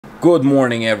Good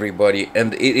morning, everybody,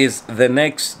 and it is the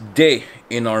next day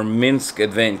in our Minsk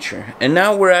adventure, and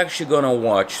now we're actually gonna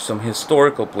watch some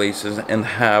historical places and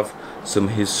have some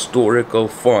historical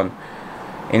fun.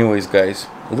 Anyways, guys,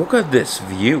 look at this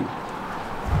view.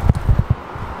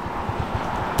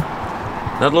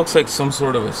 That looks like some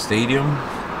sort of a stadium.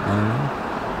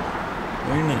 I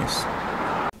don't know. Very nice.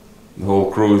 The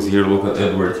whole crew is here. Look at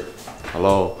Edward.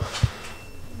 Hello.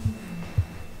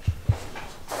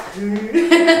 I'm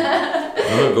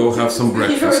gonna go have some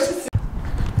breakfast.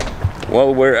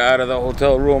 Well, we're out of the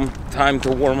hotel room. Time to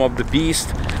warm up the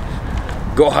beast.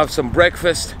 Go have some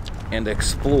breakfast and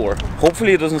explore.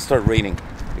 Hopefully it doesn't start raining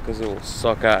because it will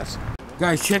suck ass.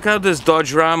 Guys, check out this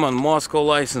Dodge Ram on Moscow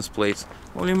license plates.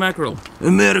 Holy mackerel.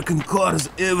 American cars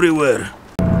everywhere.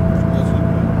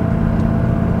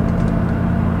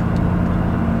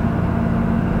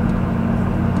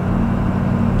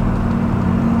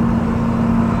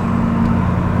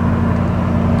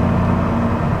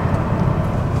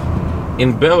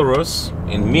 In Belarus,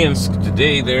 in Minsk,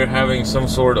 today they're having some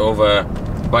sort of a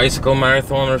bicycle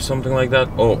marathon or something like that.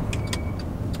 Oh,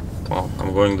 well,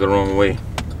 I'm going the wrong way.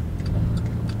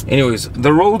 Anyways,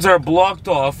 the roads are blocked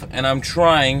off and I'm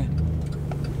trying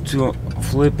to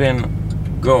flip and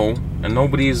go and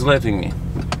nobody is letting me.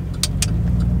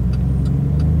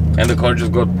 And the car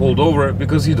just got pulled over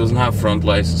because he doesn't have front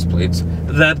license plates.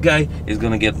 That guy is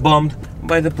gonna get bumped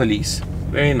by the police.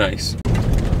 Very nice.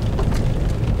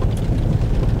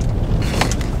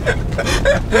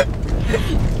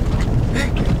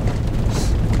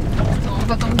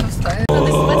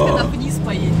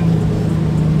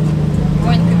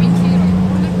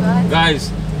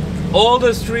 Guys, all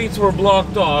the streets were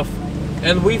blocked off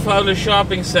and we found a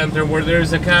shopping center where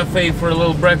there's a cafe for a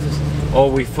little breakfast. Oh,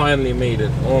 we finally made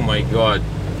it. Oh my god.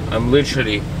 I'm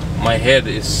literally, my head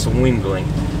is swindling.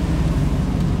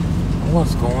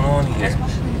 What's going on here?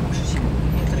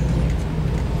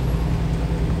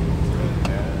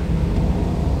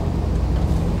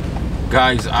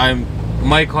 Guys,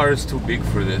 my car is too big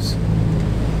for this.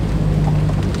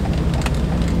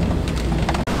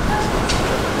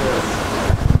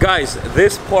 Guys,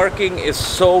 this parking is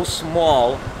so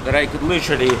small that I could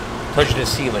literally touch the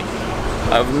ceiling.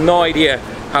 I have no idea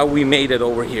how we made it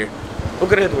over here.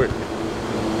 Look at Edward.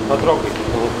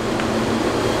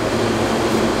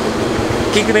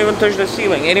 He can even touch the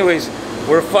ceiling. Anyways,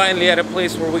 we're finally at a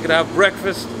place where we can have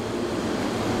breakfast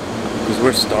because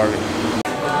we're starving.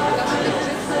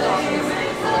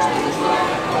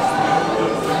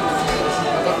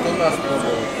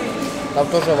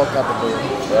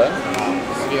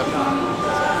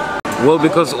 Well,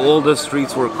 because all the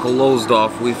streets were closed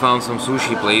off, we found some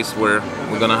sushi place where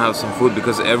we're gonna have some food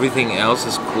because everything else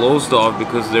is closed off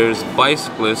because there's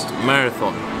bicyclist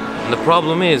marathon. And the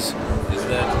problem is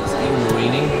that it's even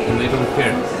raining and they don't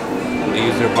care. They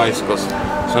use their bicycles.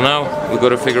 So now we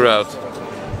gotta figure out,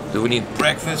 do we need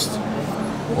breakfast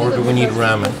or do we need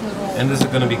ramen? And this is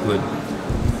gonna be good.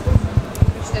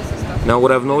 Now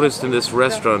what I've noticed in this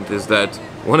restaurant is that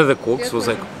one of the cooks was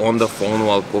like on the phone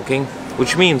while cooking,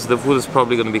 which means the food is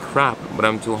probably going to be crap, but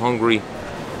I'm too hungry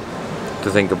to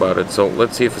think about it. So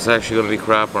let's see if it's actually going to be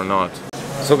crap or not.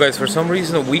 So guys, for some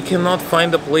reason we cannot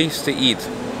find a place to eat.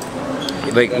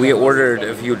 Like, we ordered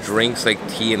a few drinks like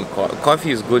tea and coffee. Coffee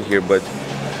is good here, but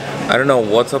I don't know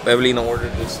what's up. Evelina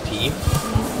ordered this tea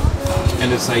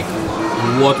and it's like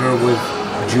water with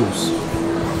juice.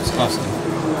 Disgusting.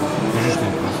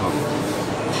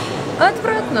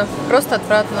 Отвратно, просто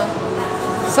отвратно.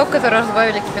 Сок, который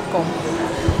разбавили кипятком.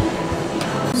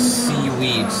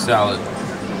 Seaweed salad.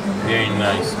 Very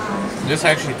nice. This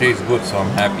actually tastes good, so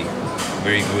I'm happy.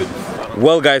 Very good.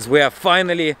 Well, guys, we have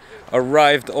finally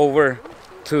arrived over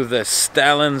to the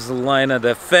Stalin's line of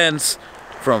defense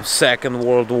from Second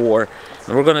World War.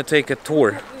 And we're gonna take a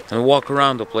tour and walk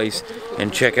around the place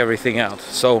and check everything out.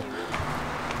 So,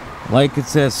 like it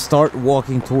says, start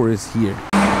walking tour is here.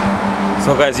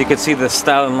 So guys, you can see the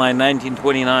Stalin line,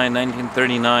 1929,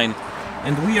 1939,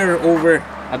 and we are over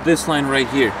at this line right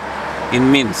here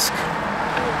in Minsk.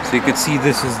 So you can see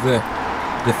this is the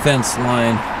defense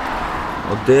line,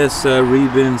 Odessa,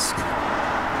 Rybinsk,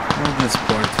 all this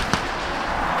part.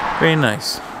 Very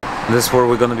nice. This is where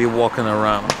we're gonna be walking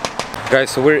around. Guys,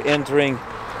 so we're entering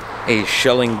a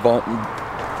shelling bunker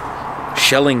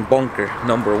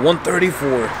number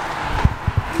 134.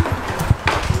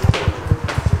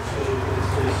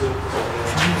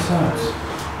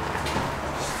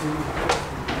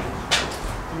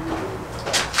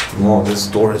 Wow, this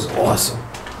door is awesome.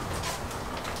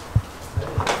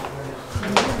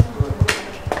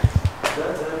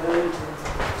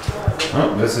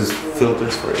 Oh, this is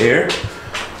filters for air.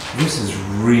 This is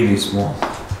really small.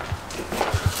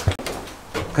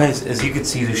 Guys, as you can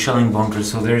see, the shelling bunker,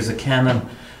 so there's a cannon,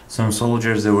 some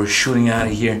soldiers that were shooting out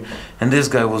of here, and this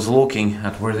guy was looking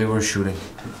at where they were shooting.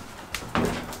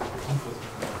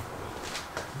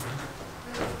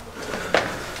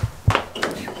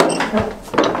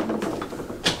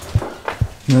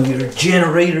 You have your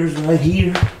generators right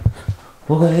here.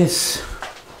 Look at this.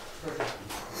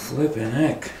 Flippin'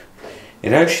 heck.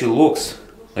 It actually looks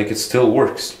like it still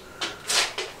works.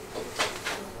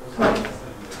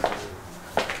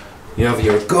 You have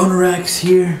your gun racks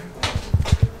here.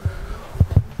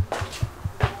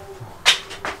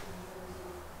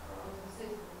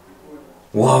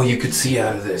 Wow, you could see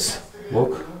out of this.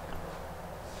 Look.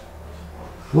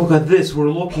 Look at this, we're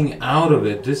looking out of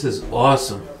it. This is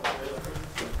awesome.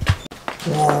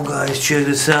 Whoa, guys, check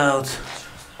this out.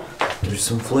 There's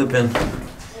some flippin'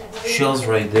 shells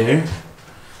right there.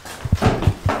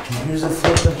 And here's a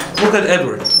flippin'. Look at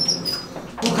Edward.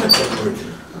 Look at Edward.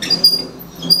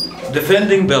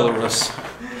 Defending Belarus.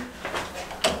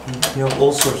 You have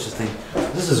all sorts of things.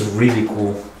 This is really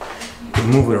cool. You can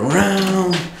move it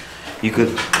around. You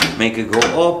could make it go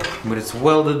up, but it's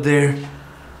welded there.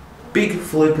 Big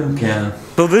flipping cannon.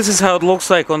 So this is how it looks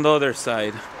like on the other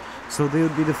side. So they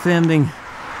would be defending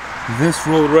this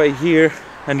road right here,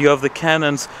 and you have the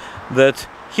cannons that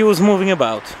he was moving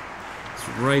about. It's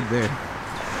right there.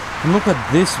 And look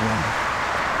at this one.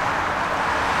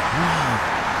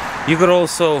 Wow. You could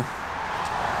also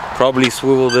probably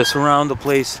swivel this around the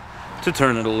place to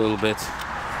turn it a little bit.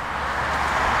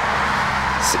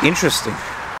 It's interesting.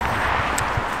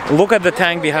 Look at the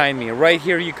tank behind me. Right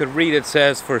here you could read it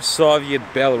says for Soviet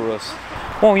Belarus.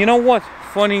 Oh, you know what?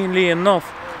 Funnily enough,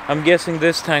 I'm guessing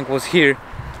this tank was here.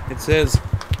 It says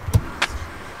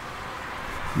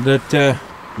that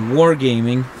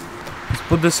Wargaming. Let's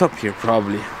put this up here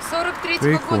probably.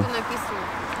 Very cool.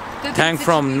 Tank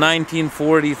from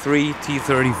 1943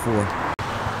 T-34.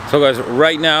 So guys,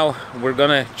 right now we're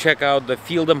gonna check out the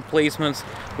field emplacements,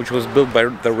 which was built by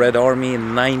the Red Army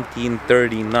in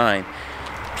 1939,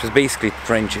 which is basically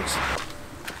trenches.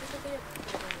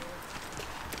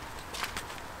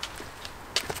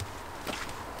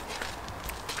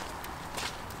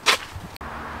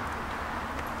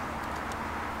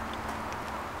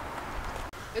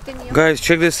 Guys,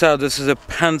 check this out. This is a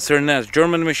Panzer Nest,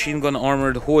 German machine gun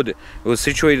armored hood. It was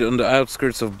situated on the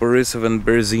outskirts of Borisov and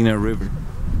Berzina River.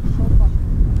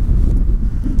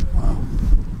 Wow.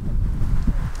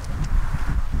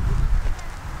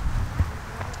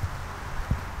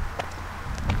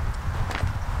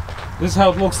 This is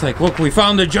how it looks like. Look, we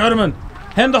found a German.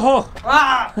 Hände hoch!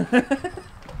 Ah!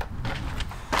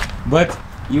 But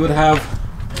you would have...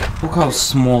 Look how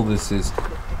small this is.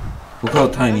 Look how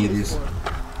tiny it is.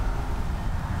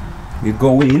 You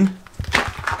go in,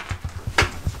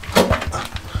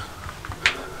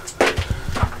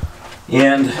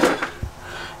 and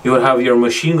you would have your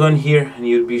machine gun here, and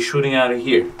you'd be shooting out of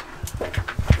here.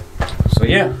 So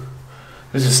yeah,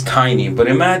 this is tiny, but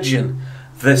imagine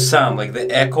the sound, like the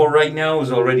echo right now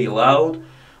is already loud,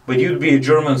 but you'd be a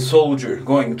German soldier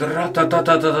going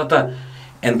da-da-da-da-da-da-da,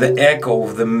 and the echo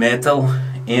of the metal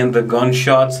and the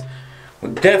gunshots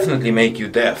would definitely make you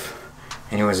deaf.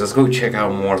 Anyways, let's go check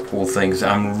out more cool things.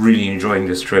 I'm really enjoying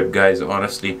this trip, guys,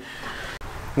 honestly.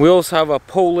 We also have a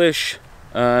Polish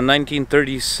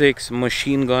 1936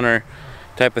 machine gunner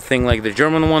type of thing like the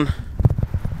German one.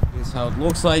 This is how it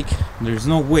looks like. There's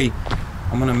no way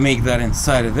I'm gonna make that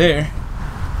inside of there,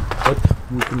 but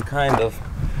we can kind of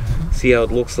see how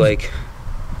it looks like.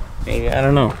 Maybe, I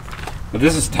don't know. But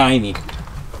this is tiny.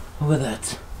 Look at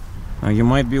that. Now you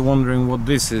might be wondering what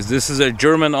this is. This is a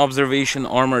German observation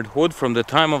armored hood from the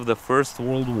time of the First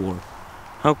World War.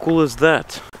 How cool is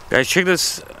that? Guys, check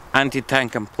this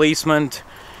anti-tank emplacement.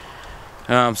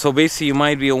 So basically you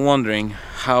might be wondering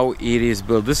how it is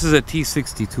built. This is a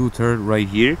T-62 turret right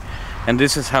here, and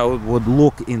this is how it would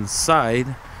look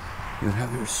inside. You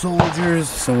have your soldiers,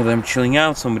 some of them chilling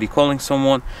out, somebody calling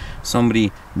someone,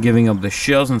 somebody giving up the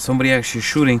shells, and somebody actually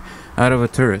shooting out of a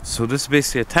turret. So this is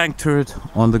basically a tank turret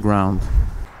on the ground.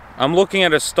 I'm looking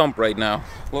at a stump right now.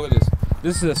 Look at this.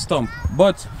 This is a stump.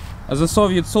 But as a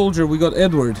Soviet soldier, we got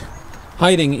Edward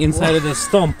hiding inside of the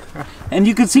stump. And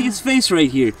you can see his face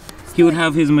right here. He would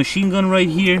have his machine gun right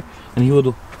here, and he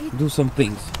would do some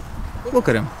things. Look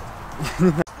at him.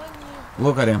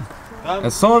 Look at him.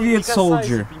 A Soviet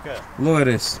soldier. Look at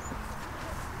this.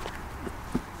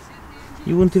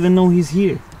 You wouldn't even know he's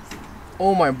here.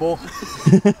 Oh my boy.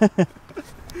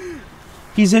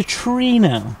 He's a tree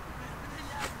now.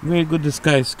 Very good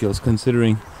disguise skills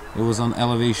considering it was on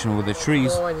elevation with the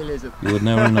trees. You would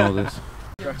never know this.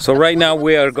 So right now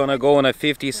we are gonna go on a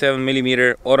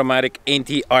 57mm automatic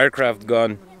anti-aircraft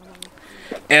gun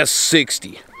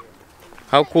S60.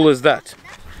 How cool is that?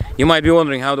 You might be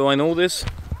wondering, how do I know this?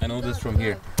 I know this from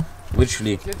here.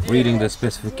 Literally reading the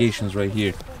specifications right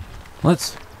here.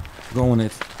 Let's go on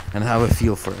it and have a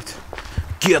feel for it.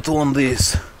 Get on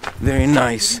this. Very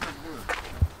nice.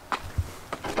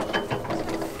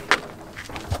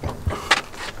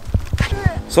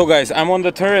 So guys, I'm on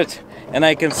the turret and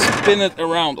I can spin it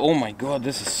around. Oh my god,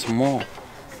 this is small.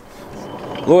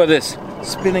 Look at this.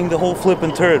 Spinning the whole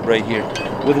flipping turret right here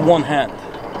with one hand.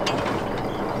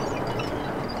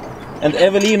 And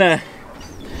Evelina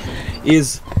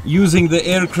is using the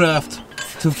aircraft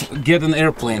to get an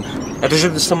airplane. Это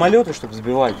же самолеты, чтобы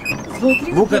сбивать.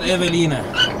 Look at Evelina.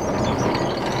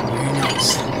 Very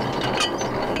nice.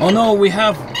 Oh no, we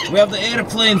have the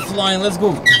airplane flying. Let's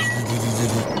go.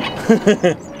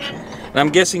 And I'm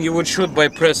guessing you would shoot by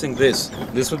pressing this.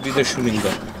 This would be the shooting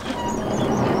gun.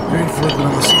 Very flippin'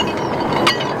 awesome.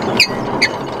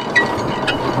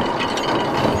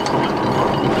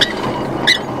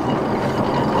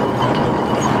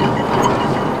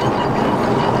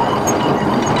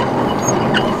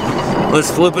 Let's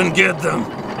flip and get them.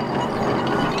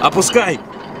 Опускай.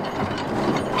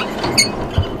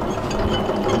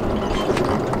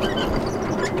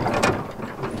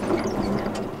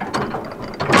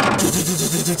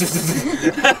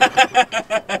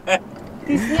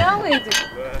 Ты снял этих?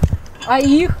 А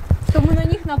их? Что мы на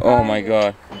них направили? Oh my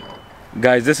god.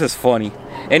 Guys, this is funny.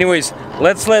 Anyways,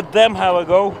 let's let them have a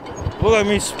go. Look at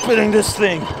me spinning this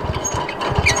thing.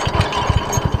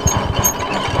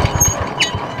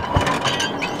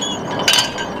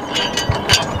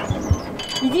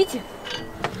 Идите.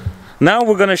 Now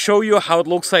we're gonna show you how it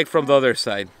looks like from the other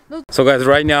side. So guys,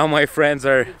 right now my friends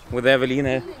are with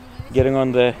Evelina getting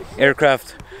on the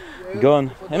aircraft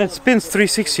gun, and it spins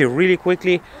 360 really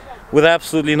quickly with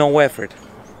absolutely no effort.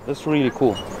 That's really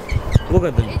cool. Look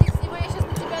at them.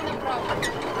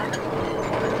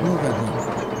 Look at them.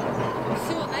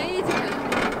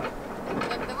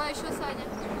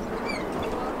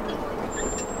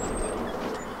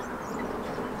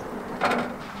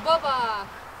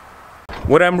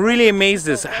 What I'm really amazed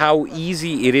is how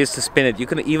easy it is to spin it. You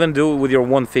can even do it with your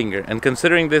one finger. And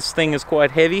considering this thing is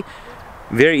quite heavy,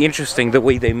 very interesting the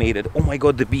way they made it. Oh my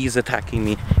god, the bee is attacking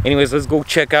me. Anyways, let's go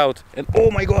check out. And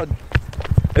oh my god,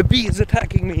 a bee is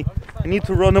attacking me. I need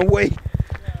to run away.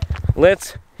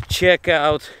 Let's check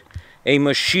out a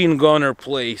machine gunner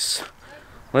place.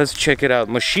 Let's check it out.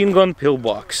 Machine gun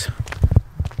pillbox.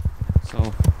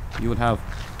 So you would have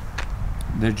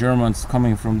the Germans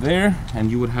coming from there, and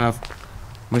you would have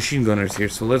machine gunners here.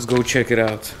 So let's go check it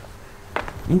out.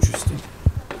 Interesting.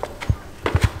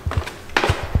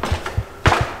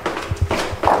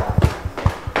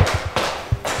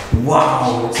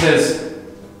 Wow, it says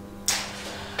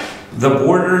the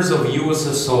borders of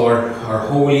USSR are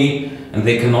holy and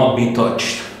they cannot be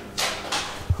touched.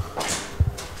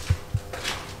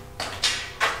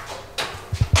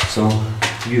 So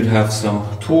you'd have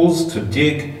some tools to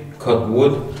dig, cut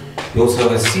wood. You also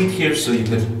have a seat here, so you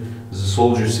could, as a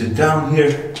soldier, sit down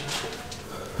here.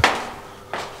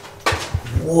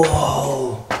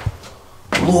 Whoa!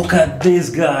 Look at this,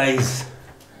 guys!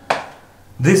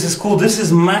 This is cool. This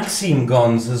is Maxim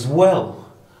guns as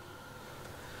well.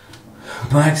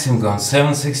 Maxim guns,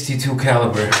 7.62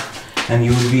 caliber, and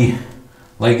you would be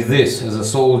like this as a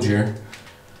soldier,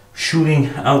 shooting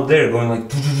out there, going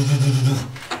like.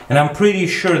 And I'm pretty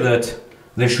sure that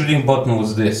the shooting button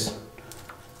was this.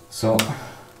 So,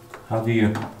 how do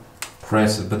you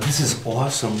press it? But this is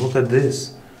awesome. Look at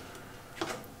this.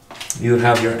 You would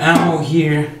have your ammo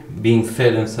here being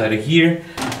fed inside of here,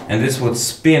 and this would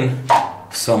spin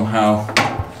somehow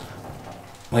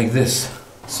like this.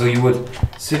 So you would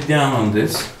sit down on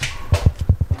this.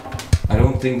 I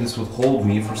don't think this would hold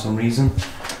me for some reason,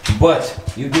 but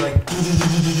you'd be like.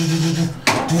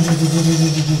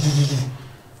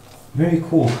 Very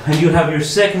cool. And you have your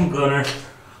second gunner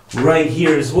right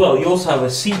here as well. You also have a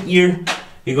seat here.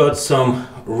 You got some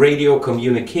radio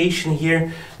communication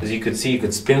here. As you could see, you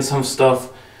could spin some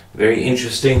stuff. Very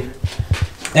interesting.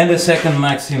 And a second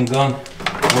Maxim gun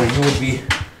where you would be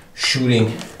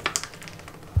shooting.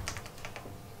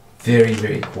 Very,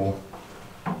 very cool.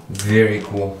 Very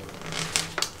cool.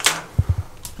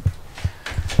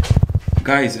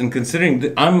 Guys, and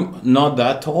considering I'm not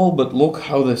that tall, but look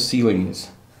how the ceiling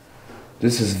is.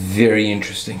 This is very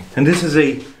interesting. And this is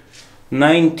a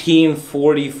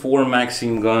 1944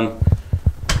 Maxim gun.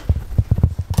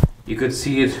 You could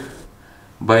see it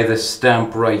by the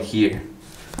stamp right here.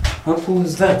 How cool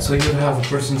is that? So you have a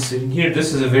person sitting here.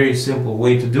 This is a very simple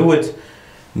way to do it.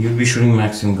 You'd be shooting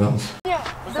Maxim guns.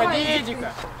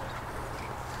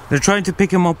 They're trying to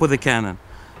pick him up with a cannon.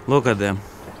 Look at them.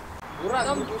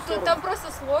 Там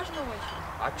просто сложно очень.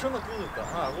 А что она клинит-то?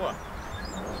 А, вот.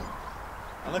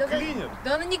 Она клинит.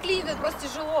 Да она не клинит, это просто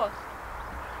тяжело.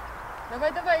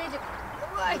 Давай, давай, Эдик.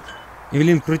 Давай.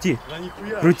 Эвелин, крути. Да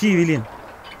нихуя. Крути, Эвелин.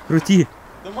 Крути.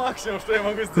 Да максимум, что я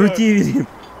могу сделать. Крути, Эвелин.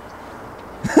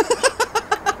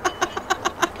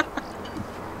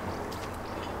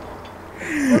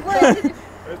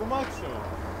 Это максимум.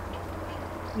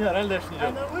 Не, реально дальше не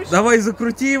идет. Давай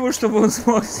закрути его, чтобы он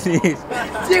смог слезть.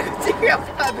 Тихо, тихо, я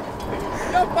падаю.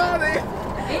 Я падаю.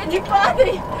 Не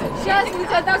падай. Сейчас мы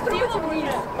тебя докрутим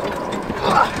вниз.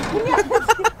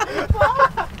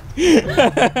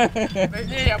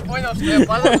 Я понял, что я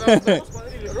падаю.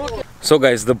 So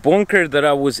guys, the bunker that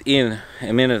I was in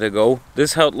a minute ago,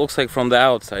 this is how it looks like from the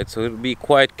outside, so it would be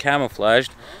quite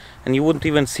camouflaged and you wouldn't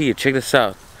even see it. Check this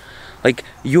out. Like,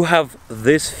 you have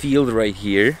this field right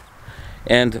here,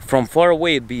 and from far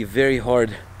away it'd be very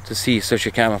hard to see such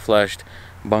a camouflaged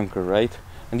bunker, right?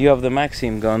 And you have the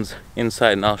Maxim guns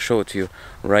inside, and I'll show it to you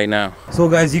right now. So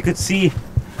guys, you could see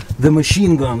the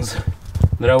machine guns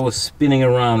that I was spinning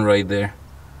around right there.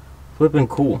 Flipping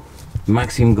cool.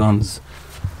 Maxim guns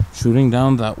shooting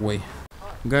down that way.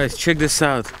 Guys, check this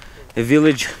out. A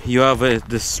village, you have a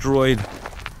destroyed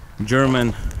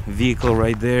German vehicle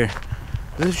right there.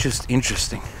 This is just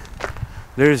interesting.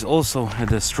 There is also a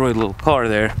destroyed little car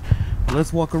there.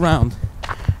 Let's walk around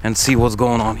and see what's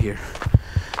going on here.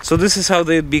 So this is how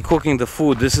they'd be cooking the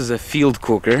food. This is a field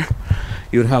cooker.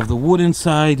 You'd have the wood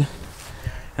inside,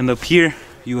 and up here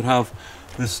you would have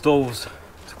the stoves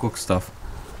to cook stuff.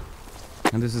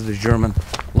 And this is the German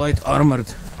light armored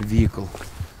vehicle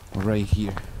right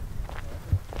here.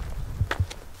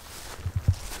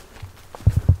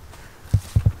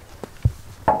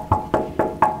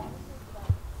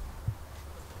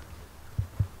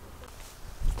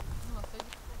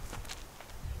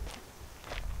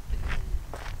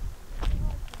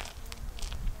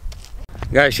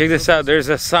 Guys, check this out. There's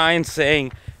a sign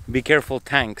saying "Be careful,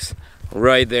 tanks,"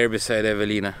 right there beside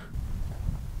Evelina.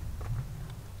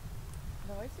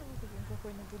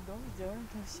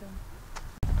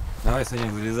 Давай,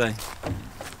 Саня, вылезай.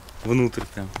 Внутрь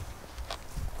там.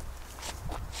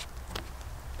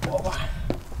 Опа.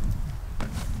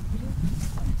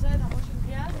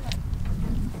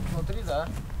 Внутри, да.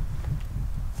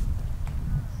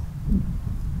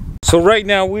 So right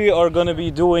now we are gonna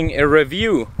be doing a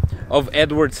review of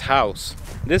Edward's house.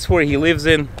 This is where he lives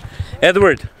in.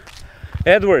 Edward,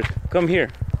 come here.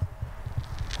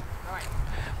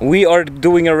 We are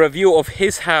doing a review of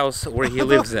his house where he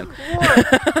lives in.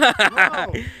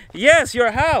 No. Yes,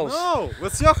 your house. No,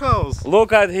 what's your house?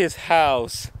 Look at his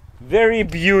house. Very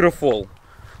beautiful.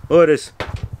 Look at this.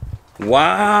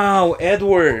 Wow,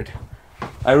 Edward.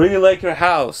 I really like your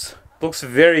house. Looks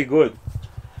very good.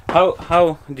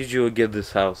 How did you get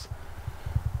this house?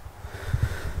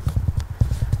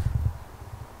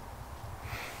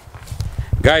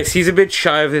 Guys, he's a bit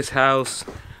shy of his house.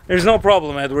 There's no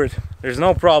problem, Edward. There's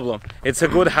no problem. It's a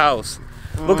good house.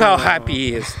 Look how happy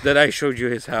he is that I showed you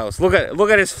his house. Look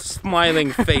at his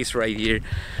smiling face right here.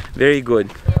 Very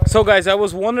good. So guys, I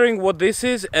was wondering what this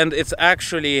is, and it's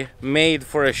actually made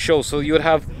for a show. So you would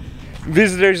have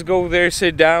visitors go there,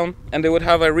 sit down, and they would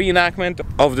have a reenactment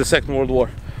of the Second World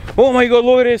War. Oh my god,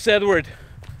 look at this, Edward.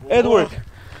 Edward,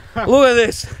 look at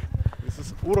this. This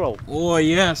is Ural. Oh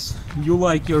yes, you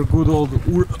like your good old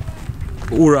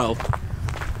Ural.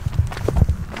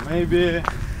 Maybe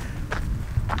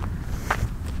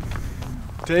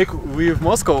take with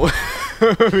Moscow.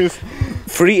 With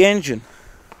free engine.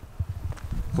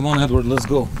 Come on, Edward, let's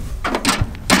go.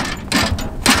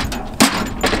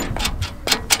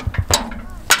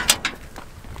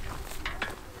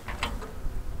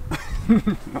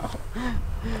 No.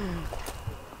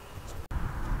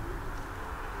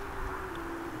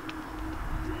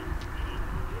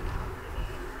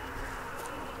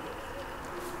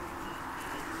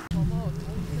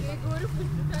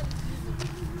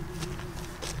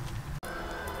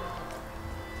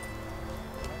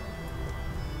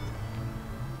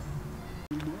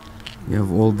 You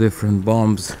have all different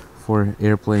bombs for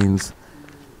airplanes,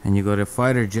 and you got a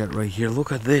fighter jet right here.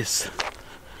 Look at this.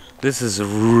 This is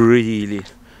really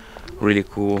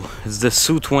cool. It's the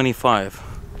Su-25.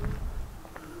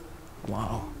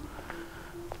 Wow,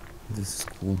 this is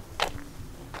cool.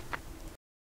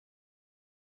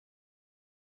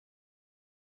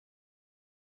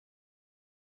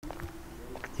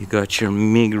 You got your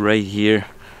MiG right here.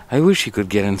 I wish you could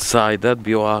get inside. That'd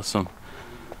be awesome.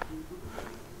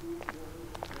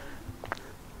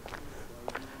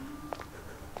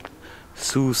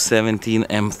 Su-17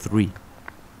 M3.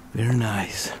 Very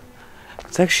nice.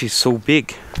 It's actually so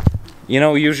big. You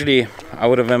know, usually I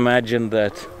would have imagined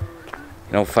that,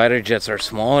 you know, fighter jets are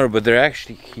smaller, but they're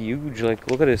actually huge.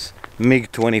 Like, look at this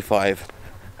MiG-25.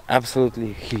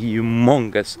 Absolutely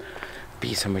humongous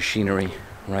piece of machinery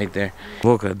right there.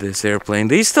 Look at this airplane.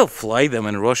 They still fly them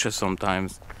in Russia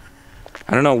sometimes.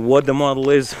 I don't know what the model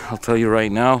is, I'll tell you right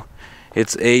now.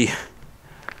 It's a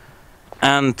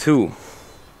An-2.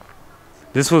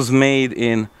 This was made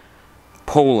in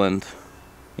Poland,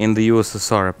 in the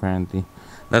USSR apparently.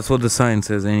 That's what the sign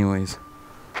says anyways.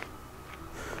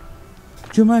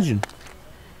 Could you imagine?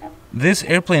 This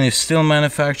airplane is still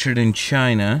manufactured in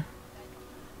China.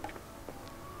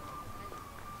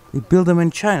 They build them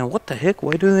in China. What the heck?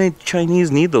 Why do the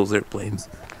Chinese need those airplanes?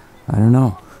 I don't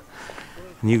know.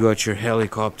 And you got your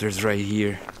helicopters right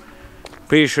here.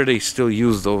 Pretty sure they still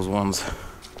use those ones.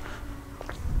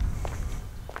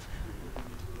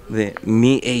 The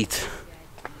Mi-8.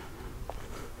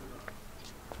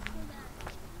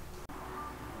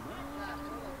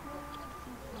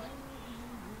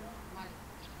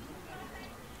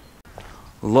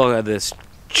 Look at this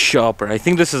chopper. I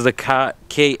think this is the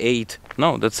K8.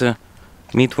 No, that's a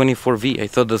Mi-24V. I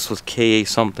thought this was KA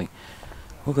something.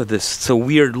 Look at this. It's a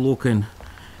weird looking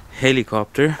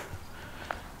helicopter.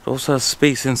 It also has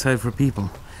space inside for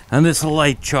people. And this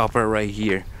light chopper right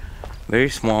here. Very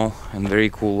small and very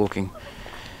cool looking.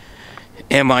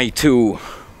 Mi-2.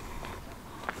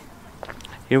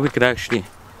 Here we could actually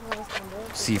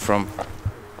see from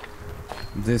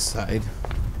this side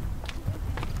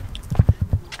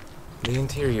the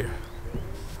interior.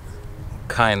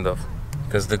 Kind of.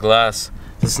 Because the glass,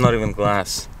 this is not even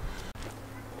glass.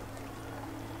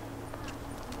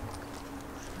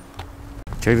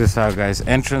 Check this out, guys.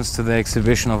 Entrance to the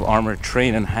exhibition of armored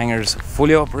train and hangars.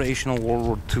 Fully operational World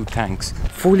War II tanks.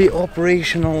 Fully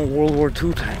operational World War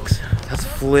II tanks. That's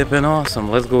flipping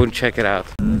awesome. Let's go and check it out.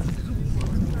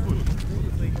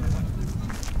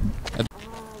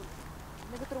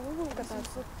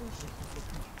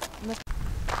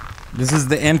 This is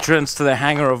the entrance to the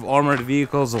hangar of armored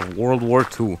vehicles of World War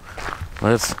II.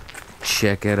 Let's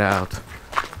check it out.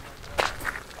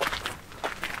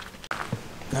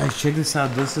 Guys, check this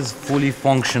out. This is fully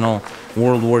functional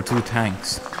World War II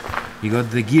tanks. You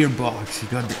got the gearbox, you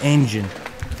got the engine.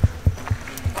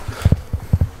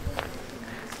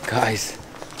 Guys,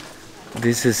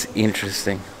 this is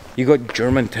interesting. You got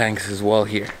German tanks as well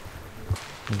here.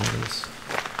 Look at this.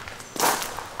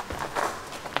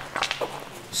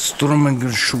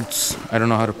 Sturmgeschütz. I don't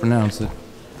know how to pronounce it.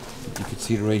 You can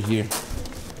see it right here.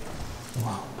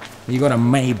 Wow. You got a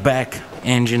Maybach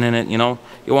engine in it, you know.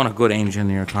 You want a good engine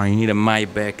in your car. You need a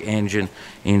Maybach engine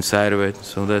inside of it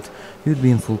so that you'd be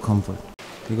in full comfort.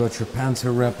 You got your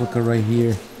Panzer replica right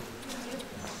here.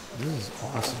 This is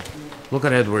awesome. Look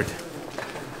at Edward.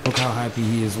 Look how happy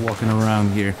he is walking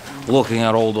around here, looking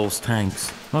at all those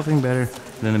tanks. Nothing better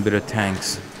than a bit of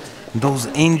tanks. Those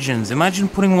engines. Imagine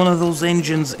putting one of those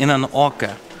engines in an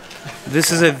Oka.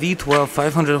 This is a V12,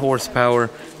 500 horsepower,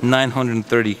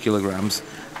 930 kilograms.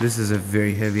 This is a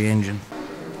very heavy engine.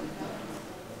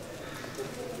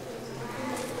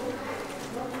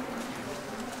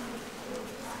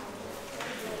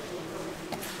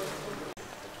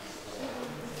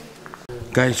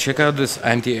 Guys, check out this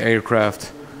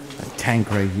anti-aircraft tank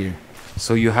right here.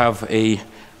 So you have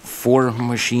 4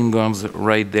 machine guns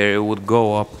right there. It would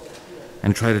go up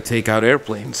and try to take out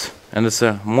airplanes. And it's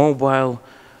a mobile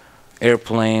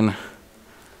airplane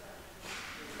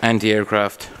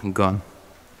anti-aircraft gun.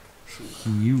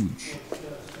 Huge.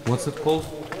 What's it called?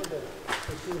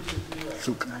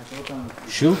 Shuka.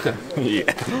 Shuka?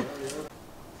 Yeah.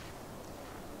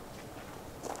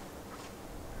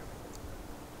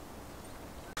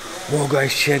 Whoa,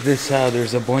 guys, check this out.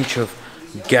 There's a bunch of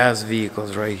gas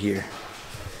vehicles right here.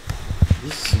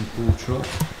 This is some cool truck.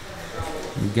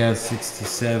 Gas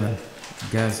 67,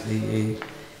 Gas AA,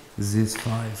 ZIS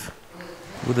 5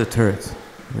 with a turret.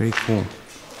 Very cool.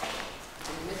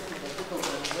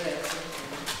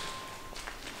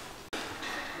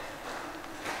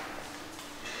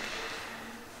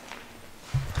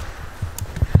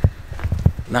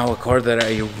 Now a car that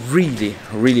I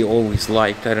really always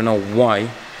liked. I don't know why,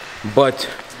 but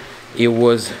it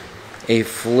was a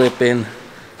flippin'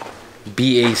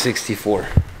 BA64.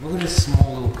 Look at this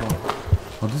small little car.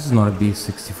 Oh, this is not a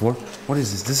BA64. What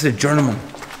is this? This is a German.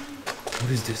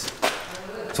 What is this?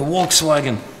 It's a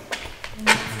Volkswagen.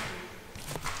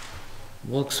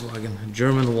 Volkswagen, a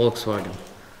German Volkswagen.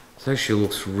 This actually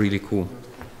looks really cool.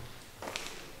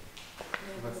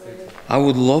 I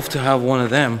would love to have one of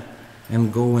them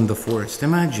and go in the forest.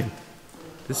 Imagine.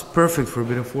 This is perfect for a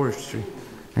bit of forestry.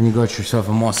 And you got yourself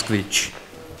a Moskvich.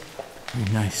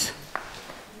 Very nice.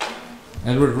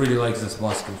 Edward really likes this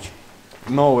Moskvich.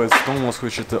 No, it's not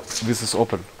Moskvich, this is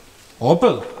Opel.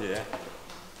 Opel? Yeah.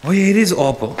 Oh yeah, it is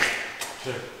Opel.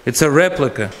 Sure. It's a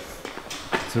replica.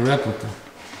 It's a replica.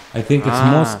 I think it's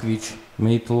Moskvich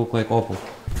made to look like Opel.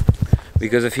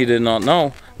 Because if you did not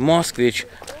know, Moskvich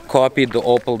copied the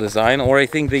Opel design, or I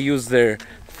think they used their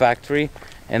factory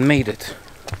and made it.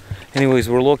 Anyways,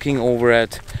 we're looking over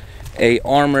at a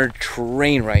armored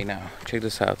train right now. Check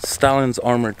this out, Stalin's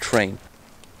armored train.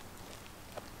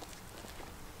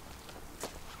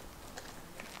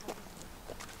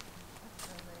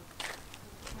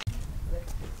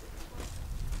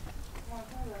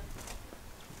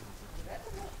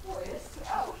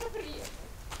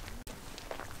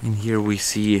 And here we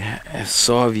see a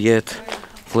Soviet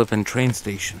flippin' train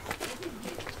station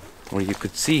where you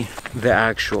could see the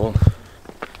actual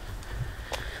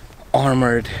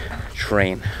armored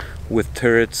train with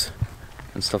turrets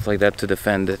and stuff like that to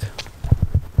defend it.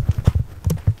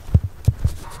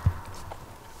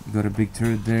 You got a big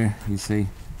turret there, you see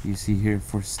here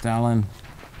for Stalin.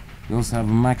 You also have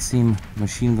Maxim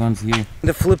machine guns here.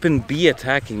 The flippin' bee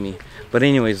attacking me. But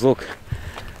anyways, look.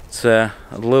 It's a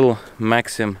little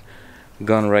Maxim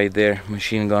gun right there,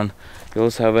 machine gun. You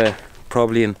also have a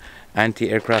probably an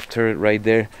anti-aircraft turret right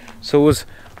there. So it was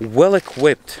well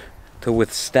equipped to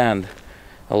withstand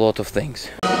a lot of things.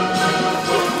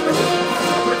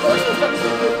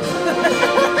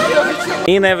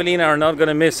 Me and Evelina are not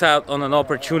gonna miss out on an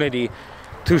opportunity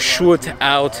to shoot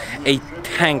out a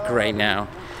tank right now.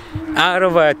 Out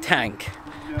of a tank.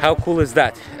 How cool is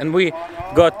that? And we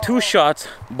got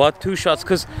bought two shots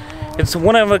because it's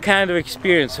one of a kind of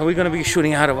experience. So we're gonna be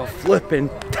shooting out of a flipping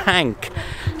tank.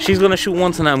 She's gonna shoot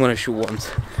once and I'm gonna shoot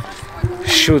once.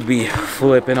 Should be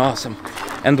flipping awesome.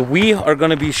 And we are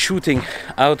gonna be shooting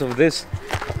out of this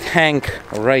tank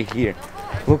right here.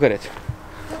 Look at it.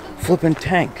 Flipping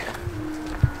tank.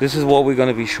 This is what we're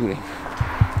gonna be shooting.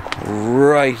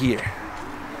 Right here.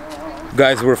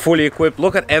 Guys, we're fully equipped.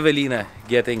 Look at Evelina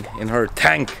getting in her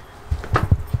tank.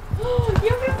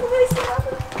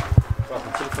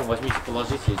 Телефон возьмите,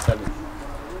 положите и сами.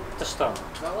 Это что?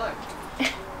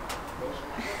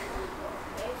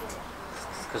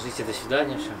 Скажите до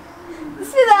свидания, что? До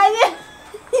свидания.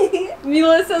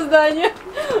 Милое создание.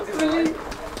 Блин.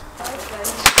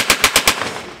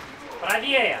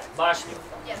 Правее башню.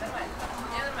 Нет, нормально.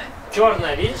 Мне нормально.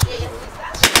 Черная, видишь?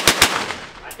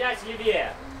 Опять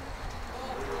левее.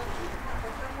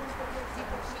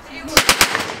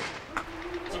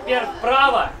 Теперь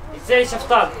вправо и целься в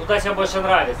танк, куда тебе больше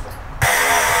нравится.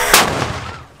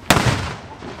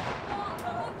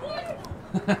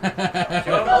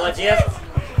 Все, молодец.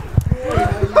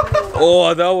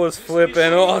 Oh, that was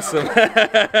flipping awesome.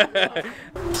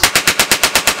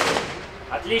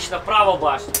 Отлично, вправо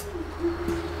башню.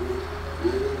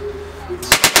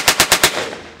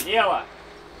 Лево.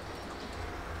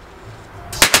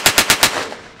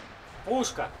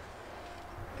 Пушка.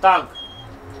 Танк.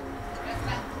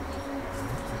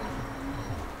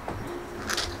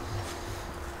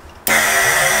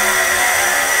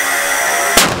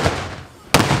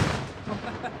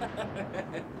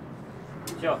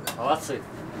 Все, молодцы.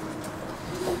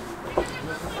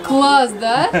 Класс,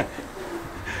 да?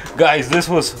 Guys, this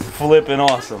was flipping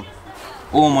awesome.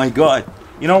 Oh my god.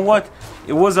 You know what?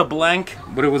 It was a blank,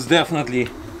 but it was definitely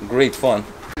great fun.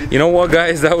 You know what,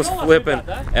 guys? That was flipping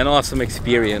an awesome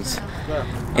experience.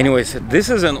 Anyways, this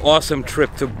is an awesome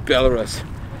trip to Belarus.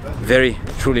 Very,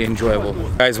 truly enjoyable.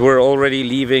 Guys, we're already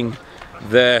leaving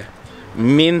the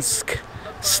Minsk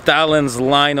Stalin's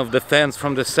line of defense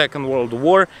from the Second World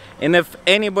War. And if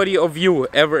anybody of you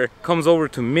ever comes over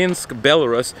to Minsk,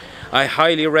 Belarus, I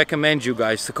highly recommend you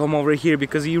guys to come over here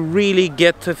because you really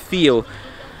get to feel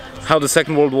how the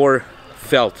Second World War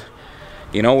felt.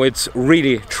 You know, it's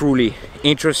really, truly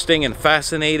interesting and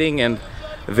fascinating and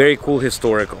very cool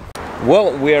historical.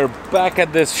 Well, we are back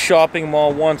at this shopping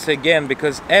mall once again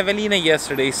because Evelina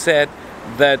yesterday said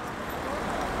that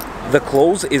the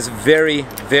clothes is very,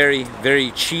 very,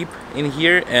 very cheap in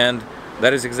here, and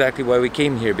that is exactly why we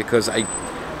came here, because I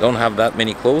don't have that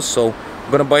many clothes. So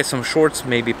I'm gonna buy some shorts,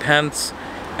 maybe pants,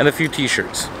 and a few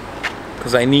t-shirts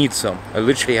because I need some. I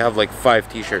literally have like 5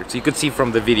 t-shirts. You could see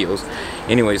from the videos.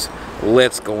 Anyways,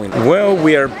 let's go in. Well,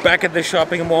 we are back at the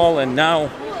shopping mall, and now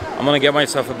I'm gonna get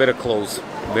myself a bit of clothes.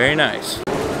 Very nice.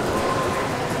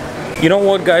 You know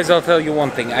what, guys, I'll tell you one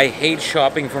thing. I hate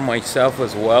shopping for myself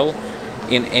as well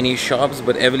in any shops,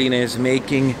 but Evelina is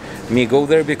making me go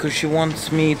there because she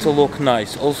wants me to look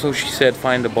nice. Also, she said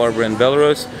find a barber in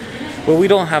Belarus, but we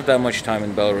don't have that much time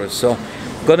in Belarus, so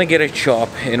gonna get a chop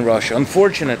in Russia.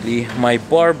 Unfortunately, my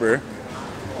barber,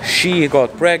 she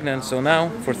got pregnant, so now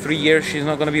for 3 years she's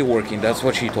not gonna be working. That's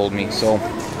what she told me. So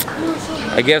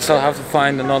I guess I'll have to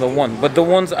find another one. But the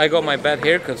ones I got my bad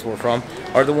haircuts were from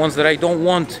are the ones that I don't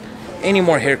want any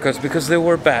more haircuts because they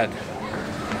were bad.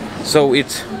 So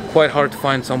it's quite hard to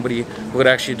find somebody who would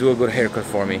actually do a good haircut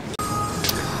for me.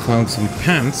 Found some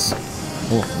pants.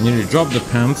 Oh, nearly dropped the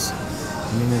pants.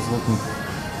 Nina's looking,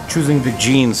 choosing the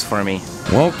jeans for me.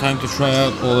 Well, time to try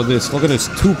out all of this. Look at this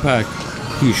 2-pack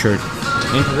t-shirt.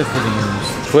 Into the fitting rooms.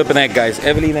 Flipping heck, guys.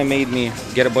 Evelina made me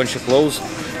get a bunch of clothes.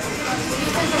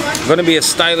 I'm gonna be a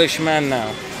stylish man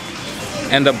now.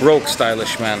 And a broke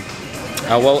stylish man.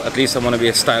 Well, at least I want to be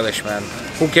a stylish man.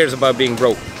 Who cares about being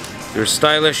broke? You're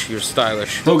stylish, you're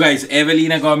stylish. So guys,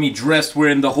 Evelina got me dressed. We're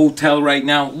in the hotel right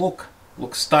now. Look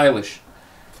stylish.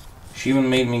 She even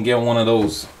made me get one of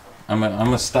those. I'm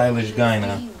a stylish guy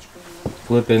now.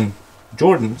 Flipping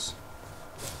Jordans.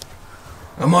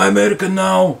 Am I American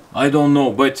now? I don't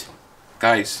know, but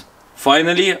guys,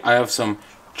 finally I have some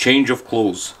change of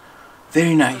clothes.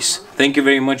 Very nice. Thank you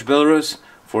very much, Belarus,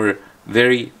 for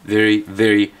very, very,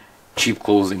 very cheap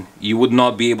clothing. You would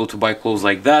not be able to buy clothes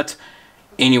like that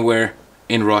anywhere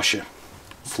in Russia.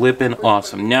 Flippin'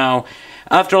 awesome. Now,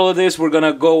 after all of this, we're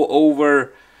gonna go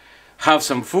over, have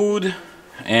some food,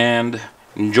 and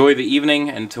enjoy the evening.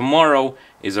 And tomorrow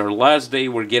is our last day.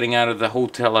 We're getting out of the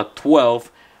hotel at 12,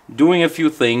 doing a few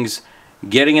things,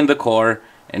 getting in the car,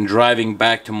 and driving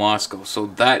back to Moscow. So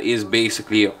that is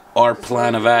basically our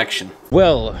plan of action.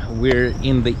 Well, we're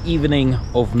in the evening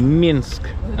of Minsk,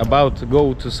 about to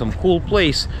go to some cool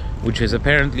place, which is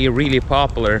apparently really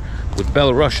popular with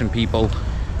Belarusian people,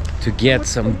 to get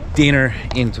some dinner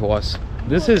into us.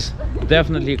 This is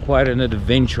definitely quite an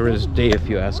adventurous day, if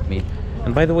you ask me.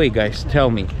 And by the way, guys, tell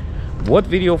me, what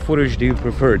video footage do you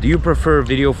prefer? Do you prefer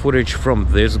video footage from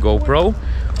this GoPro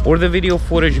or the video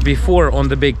footage before on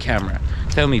the big camera?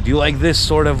 Tell me, do you like this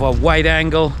sort of a wide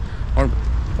angle, or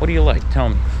what do you like? Tell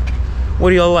me. What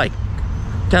do you like?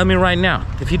 Tell me right now.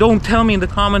 If you don't tell me in the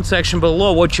comment section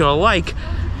below what you like,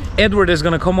 Edward is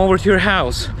gonna come over to your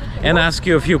house and ask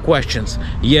you a few questions.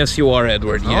 Yes, you are,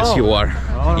 Edward. Yes, you are.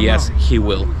 Yes, he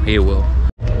will. He will.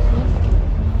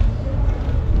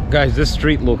 Guys, this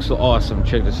street looks awesome.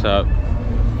 Check this out.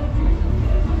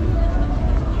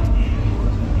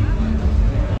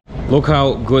 Look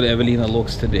how good Evelina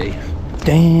looks today.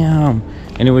 Damn.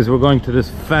 Anyways, we're going to this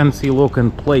fancy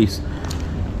looking place.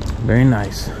 Very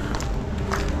nice.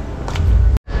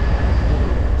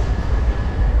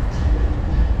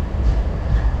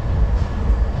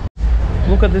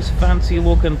 Look at this fancy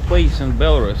looking place in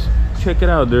Belarus. Check it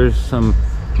out. There's some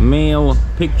male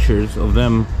pictures of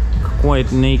them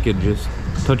quite naked, just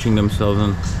touching themselves,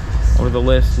 and or the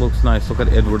list looks nice. Look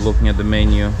at Edward looking at the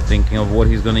menu, thinking of what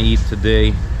he's gonna eat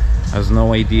today. Has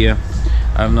no idea.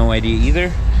 I have no idea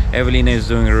either. Evelina is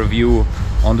doing a review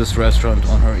on this restaurant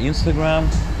on her Instagram.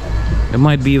 There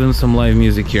might be even some live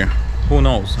music here. Who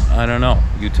knows? I don't know.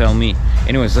 You tell me.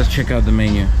 Anyways, let's check out the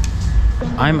menu.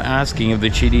 I'm asking if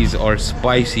the chilies are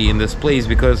spicy in this place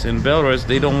because in Belarus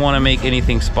they don't want to make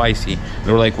anything spicy.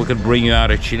 They're like, we could bring you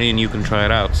out a chili and you can try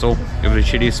it out. So if the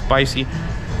chili is spicy,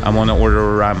 I'm gonna order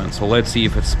a ramen. So let's see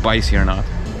if it's spicy or not.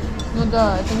 Ну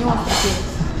да, это не острый перец.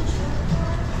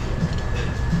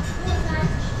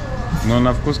 No,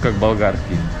 на вкус как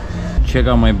болгарский. Check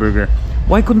out my burger.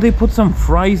 Why couldn't they put some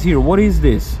fries here? What is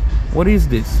this? What is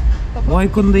this? Why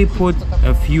couldn't they put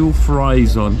a few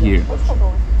fries on here?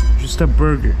 Just a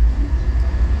burger.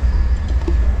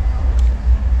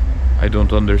 I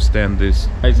don't understand this.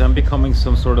 Guys, I'm becoming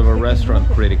some sort of a restaurant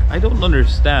critic. I don't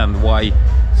understand why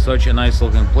such a nice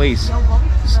looking place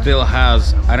still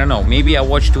has, I don't know, maybe I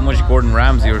watched too much Gordon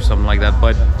Ramsay or something like that,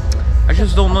 but I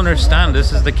just don't understand.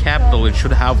 This is the capital. It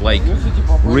should have like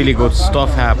really good stuff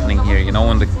happening here, you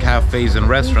know, in the cafes and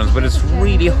restaurants, but it's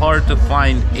really hard to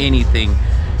find anything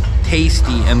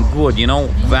tasty and good, you know.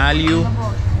 Value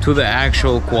to the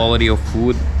actual quality of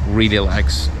food really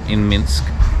lacks in Minsk.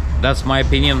 That's my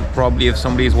opinion. Probably if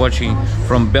somebody is watching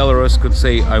from Belarus could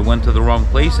say I went to the wrong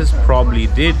places, probably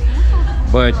did,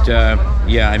 but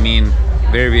yeah, I mean,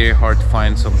 very hard to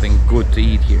find something good to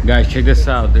eat here. Guys, check this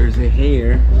out. There's a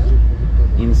hair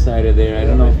inside of there. I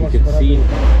don't know if you can see.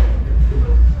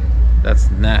 That's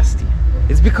nasty.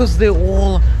 It's because they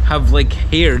all have like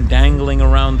hair dangling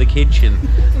around the kitchen.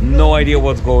 No idea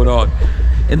what's going on.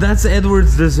 And that's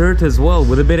Edward's dessert as well,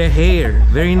 with a bit of hair.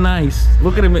 Very nice.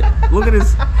 Look at him. Look at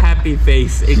his happy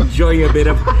face, enjoying a bit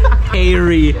of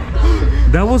hairy.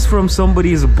 That was from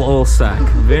somebody's ball sack.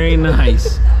 Very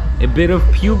nice. a bit of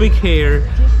pubic hair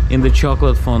in the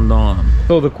chocolate fondant.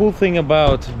 So the cool thing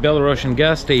about Belarusian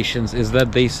gas stations is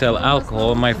that they sell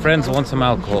alcohol. My friends want some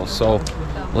alcohol, so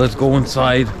let's go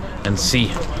inside and see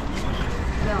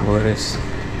what it is.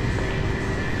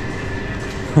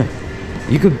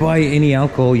 You could buy any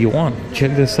alcohol you want.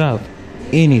 Check this out.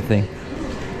 Anything.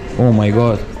 Oh my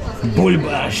god.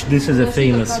 Bulbash! This is a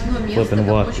famous flippin'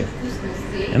 vodka.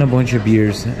 And a bunch of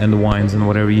beers and wines and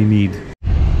whatever you need.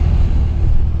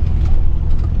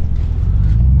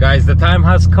 Guys, the time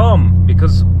has come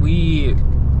because we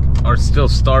are still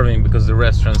starving because the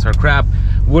restaurants are crap.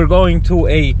 We're going to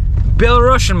a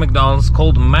Belarusian McDonald's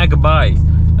called Magbai,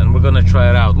 and we're gonna try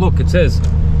it out. Look, it says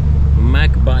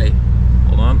Magbai.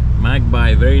 Hold on,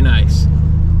 Magbai, very nice.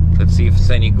 Let's see if it's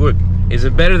any good. Is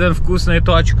it better than Vkusnaya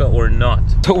Tochka or not?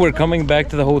 So we're coming back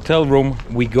to the hotel room.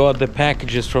 We got the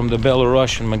packages from the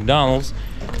Belarusian McDonald's,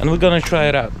 and we're gonna try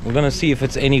it out. We're gonna see if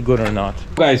it's any good or not.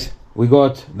 Guys, we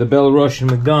got the Belarusian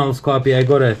McDonald's copy. I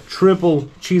got a triple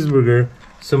cheeseburger,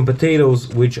 some potatoes,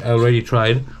 which I already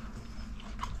tried.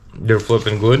 They're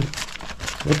flipping good.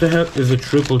 What the heck is a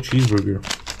triple cheeseburger?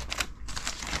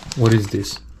 What is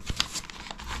this?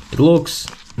 It looks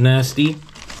nasty.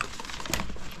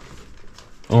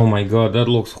 Oh my god, that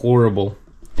looks horrible.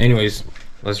 Anyways,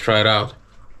 let's try it out.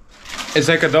 It's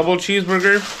like a double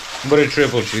cheeseburger, but a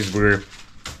triple cheeseburger.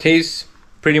 Tastes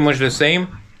pretty much the same.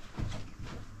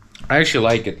 I actually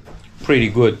like it. Pretty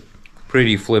good.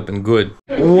 Pretty flippin' good.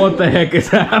 What the heck is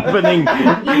happening?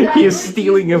 He's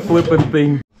stealing a flippin'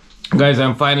 thing. Guys,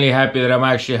 I'm finally happy that I'm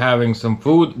actually having some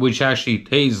food, which actually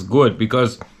tastes good,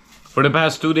 because for the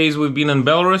past 2 days we've been in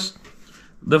Belarus,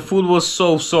 the food was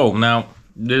so-so. Now,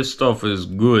 this stuff is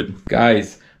good.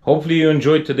 Guys, hopefully you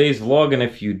enjoyed today's vlog, and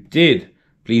if you did,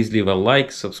 please leave a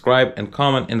like, subscribe, and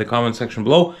comment in the comment section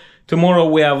below. Tomorrow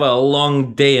we have a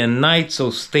long day and night,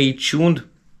 so stay tuned.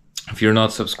 If you're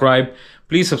not subscribed,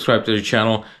 please subscribe to the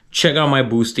channel, check out my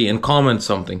boosty, and comment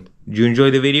something. Did you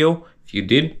enjoy the video? If you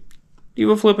did, leave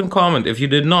a flippin' comment. If you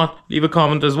did not, leave a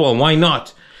comment as well. Why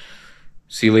not?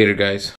 See you later, guys.